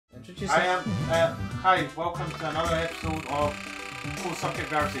Introduce I am. Hi, welcome to another episode of Closed Circuit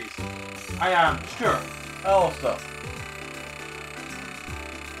Versus. I am Stuart. Alistair.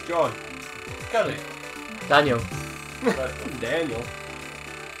 John. Gary. Daniel. Daniel.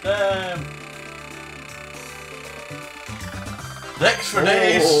 Next for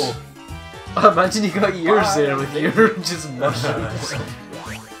days. Oh, imagine you got yours there with your just mushrooms. That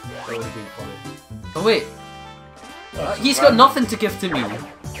would have been funny. Oh wait, he's got nothing to give to me.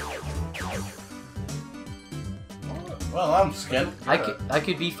 Well, I'm skint. I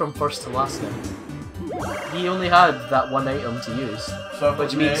could be from first to last now. He only had that one item to use, So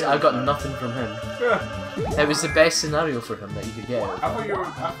which means I got nothing from him. It was the best scenario for him that you could get. I thought you were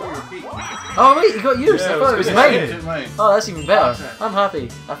peak. Oh wait, you got yours! Yeah, I thought it was It's mine! mine. Oh, that's even better. That's it. I'm happy.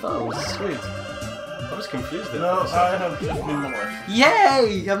 I thought it was sweet. I was confused there. No, I have just been molested.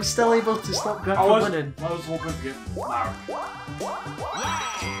 Yay! I'm still able to stop Grant from winning. I was hoping to get Mark.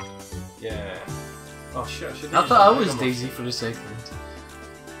 Yeah. Oh shit, I should I thought I was Daisy for a second.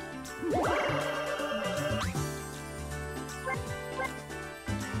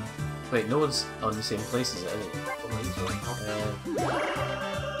 Wait, no one's on the same place as it, is it?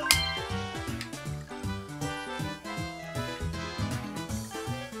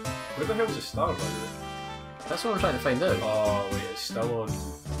 Where the hell's the star, by the way? That's what I'm trying to find out. Oh, wait, it's still on.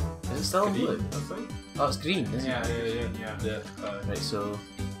 Is it still in Green, blue? I think. Oh, it's green, isn't Yeah. it? Right, so...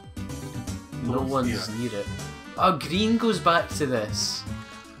 No No one's one's near it. Oh, green goes back to this.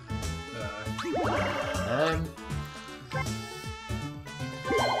 Um...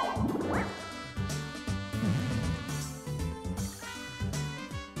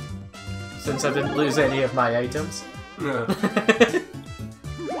 Since I didn't lose any of my items. Yeah.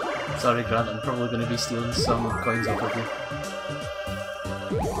 Sorry Grant, I'm probably going to be stealing some coins off of you.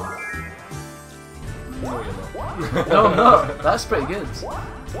 No, you're not. No, I'm not. That's pretty good.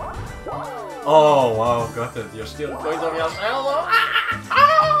 Oh wow, got it. You're stealing coins of yourself.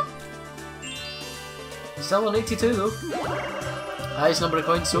 Still on 82 though. Highest number of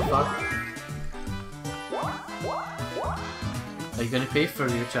coins so far. Are you going to pay for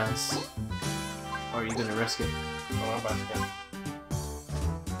your chance? Or are you going to risk it? Oh, I'm asking.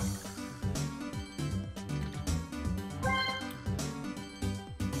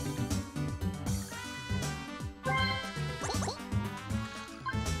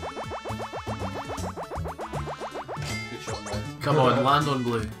 Good shot, man. Come on, land on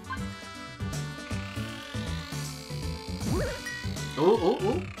blue.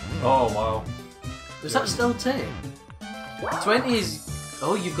 Oh. Oh wow. Is that still 10? 20 is...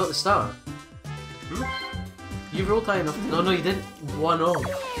 Oh, you've got the star. You rolled high enough. No, you didn't. 1 off.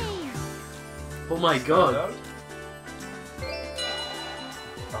 Oh my god.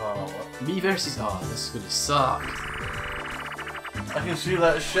 Oh, Me versus... Oh, this is gonna suck. I can see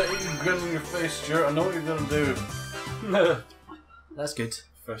that shitty grin on your face, Stuart. I know what you're gonna do. what? That's good.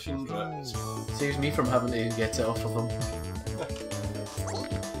 Fishing threats. Saves me from having to get it off of them.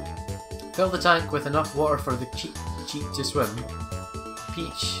 Fill the tank with enough water for the cheat to swim.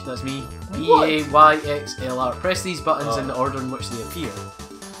 Peach, that's me. P-A-Y-X-L-R. Press these buttons in the order in which they appear.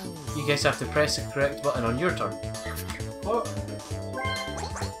 You guys have to press the correct button on your turn. What?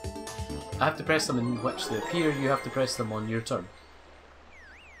 I have to press them in which they appear, you have to press them on your turn.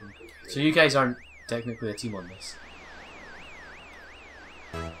 So you guys aren't technically a team on this.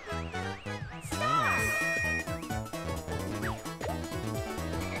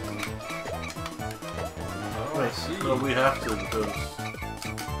 Oh, I see. No, we have to because...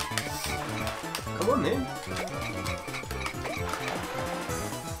 Come on then.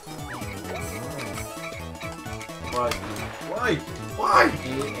 Why? Why? Why?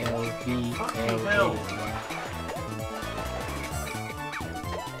 A-L-B-L-A.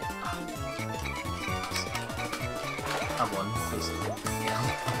 I won, basically.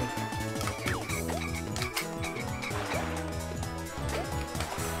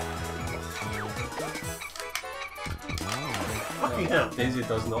 Fucking hell. Daisy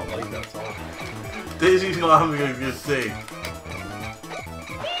does not like that at all. Daisy's not having a good day.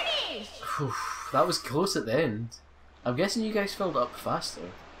 Phew, that was close at the end. I'm guessing you guys filled up faster.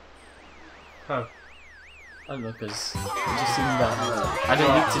 How? I don't know, because it just seemed that I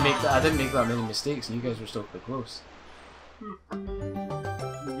didn't need to make that. I didn't make that many mistakes, and you guys were still quite close. We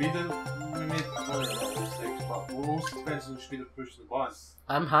made a lot of mistakes, but it also depends on the speed of pushing the button.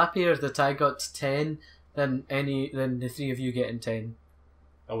 I'm happier that I got 10 than the 3 of you getting 10.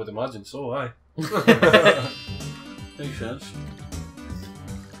 I would imagine so, aye. Makes sense.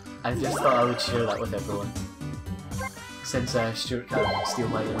 I just thought I would share that with everyone. Since Stuart can't steal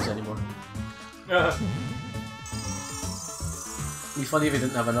my items anymore. Be funny if we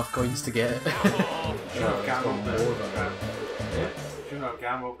didn't have enough coins to get it. Shouldn't have gambled there. Yeah. Shouldn't have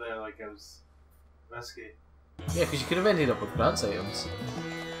gambled there like it was risky. Yeah, because you could have ended up with grants items.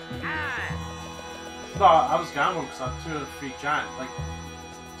 No, I was gambling because I had 2 or 3 giants, like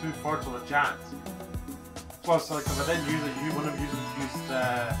 2 forts of a giant. Plus, like if I didn't use it, you wouldn't have used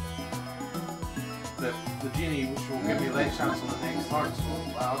the genie, which will give me a late chance on the next turn. So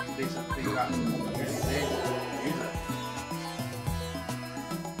I'll have to basically take that during the day to use it.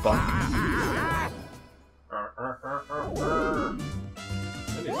 Bonk.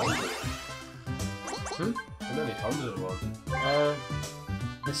 How many turns is it was?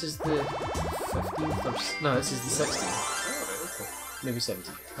 This is the 15th or... No, this is the 16th. Maybe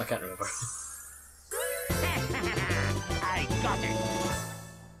 17th. I can't remember. I got it.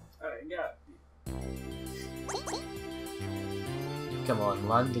 Come on,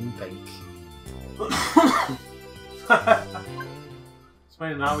 land in pink. It's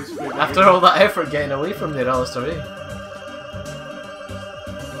funny now he's playing. After all that effort getting away from there, Alistair, eh?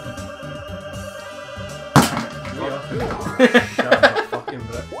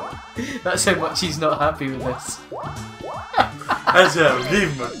 That's how much he's not happy with this. As a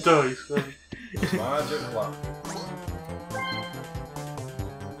leave my toys. Magic lamp.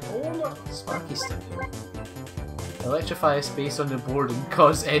 Sparky stimulator. Electrify a space on the board and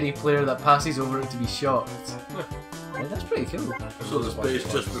cause any player that passes over it to be shocked. Yeah, that's pretty cool. So the space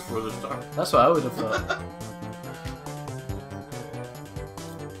just before the start. That's what I would have thought.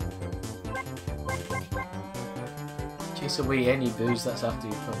 Chase away any booze that's after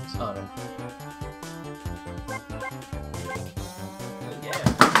your points. Alright.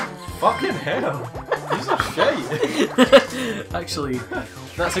 Fucking hell! These are shite! Actually,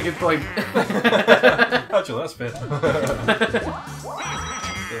 that's a good point. Actually, that's fair.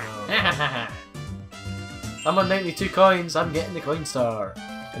 I'm on 92 coins, I'm getting the coin star.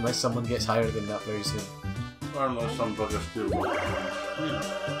 Unless someone gets higher than that very soon. Or unless some bugger steals my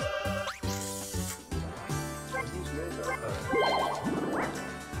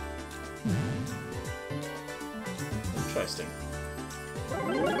Interesting.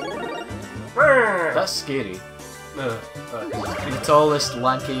 That's scary. The tallest,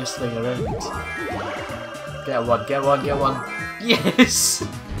 lankiest thing around. Get a 1, get 1, get 1. Yes!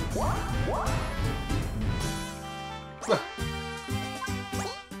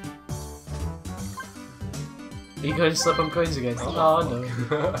 Are you going to slip on coins again? Oh no.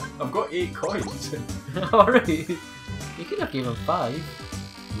 I've got 8 coins. Alright. You could have given him 5.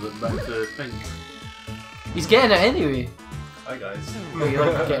 Look back to pink. He's getting it anyway. Hi guys. Oh, you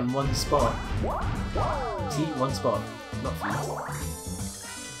like getting 1 spot. See? 1 spot. Not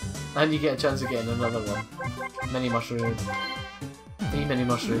 3. And you get a chance of getting another one. Mini mushroom. 3 mini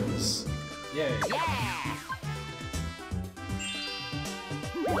mushrooms. Yay.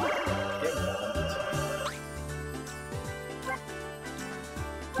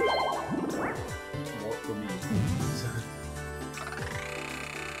 What for me?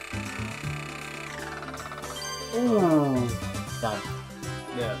 Ooh. Damn.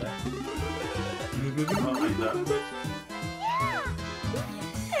 Yeah, there. I like that.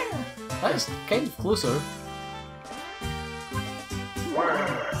 That's kind of closer.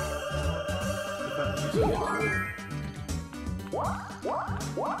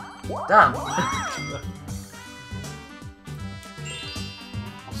 Damn.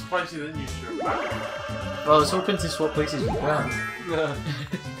 I'm surprised you didn't use your back. Well, I was hoping to swap places with Grant.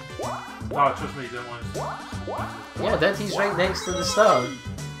 No, trust me, you didn't want to. Yeah, that he's right next to the star.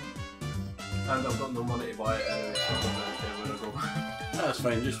 And I've got no money to buy it anyway, so I'm going to go. That's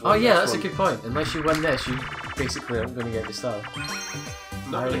fine, just Oh yeah, that's a good point. Unless you win this, you basically aren't going to get the star.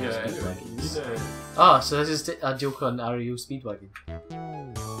 Not really Mario good anyway. Speedwagons. Ah, so this is a joke on Ario Speedwagon.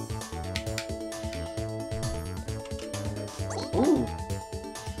 Ooh!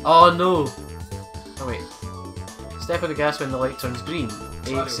 Oh no! Oh wait. Step on the gas when the light turns green.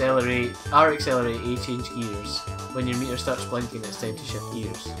 A accelerate, R accelerate, A change gears. When your meter starts blinking, it's time to shift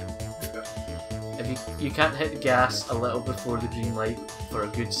gears. If you can't hit the gas a little before the green light for a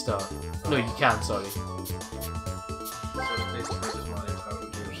good start. No, you can, sorry. So it's basically just Mario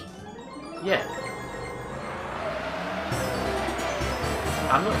Kart gears. Yeah.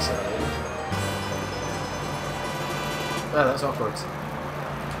 I'm not accelerating. Oh, that's awkward.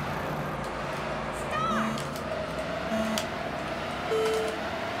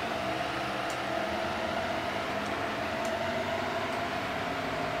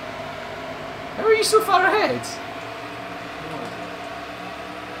 How are you so far ahead?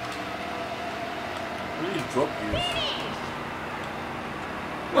 Where did you drop gears?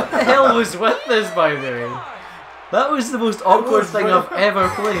 What the hell was with this, by the way? That was the most awkward thing I've ever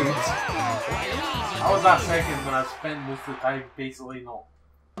played. I was that second when I spent most of the time basically not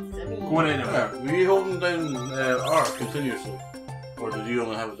going anywhere. Were you holding down R continuously? Or did you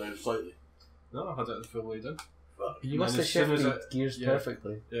only have it down slightly? No, I had it fully done. You And must have as soon as shifted gears yeah.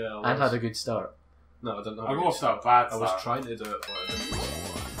 perfectly. Yeah, And had a good start. No, I didn't have I a go good off to a bad I was start. trying to do it, but I didn't.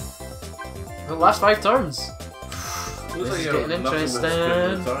 The last 5 turns. Looks This is you're getting nothing but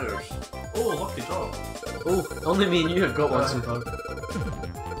spinning interesting. the tires. Oh, lucky draw. Oh, only me and you have got one so far.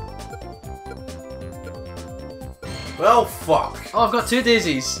 Well, fuck. Oh, I've got 2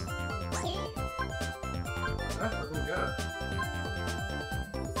 daisies. I didn't get it.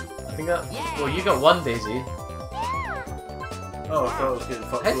 I think that. Well, you got 1 daisy. Oh, I thought I was getting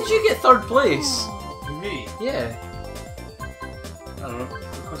fucked How did you get 3rd place? Me? Yeah. I don't know.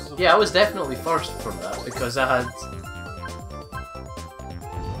 Because of Yeah, I was definitely first from that because I had.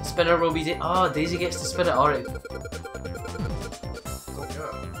 Spinner will be. Oh, Daisy gets to spin it. Alright. Don't get it.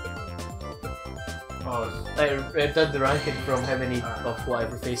 Oh, It did the ranking from how many of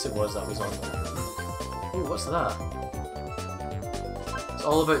whatever face it was that was on. Oh, what's that? It's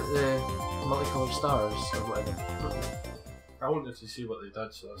all about the multicolored stars or whatever. I wanted to see what they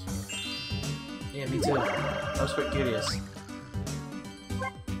did, so that's why. Yeah, me too. I was quite curious.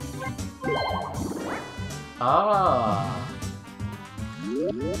 Ah.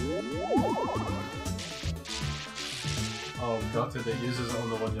 Oh, gutted, it uses it on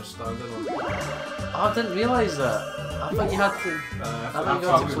the one you're standing on. Oh, I didn't realise that. I thought you had to. I thought you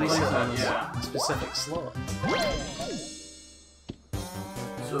got to place it on a specific slot.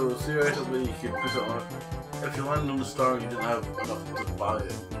 So theoretically, you could put it on. If you landed on the star, you didn't have enough to buy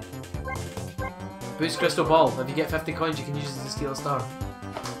it. Boost crystal ball. If you get 50 coins, you can use it to steal a star.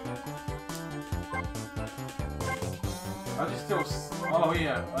 How do you still? Oh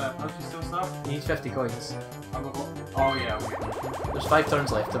yeah. How do you still stuff? You need 50 coins. I'm a, oh yeah. Okay. There's 5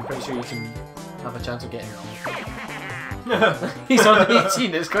 turns left. I'm pretty sure you can have a chance of getting it. He's on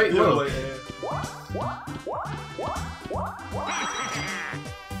 18. It's quite low.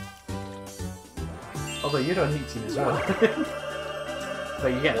 Although you're on 18 as well.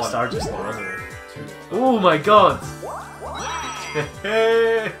 But you get a star just there anyway. Oh my god!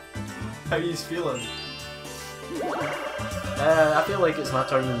 Hey! How you feeling? I feel like it's my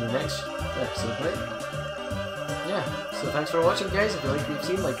turn in the next episode, right? Yeah, so thanks for watching, guys. If you like what you've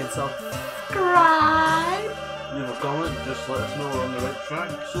seen, like and subscribe! Leave a comment, just let us know we're on the right track.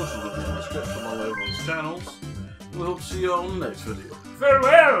 Social will be in the description on everyone's channels. We hope to see you on the next video.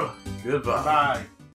 Farewell. Goodbye. Bye.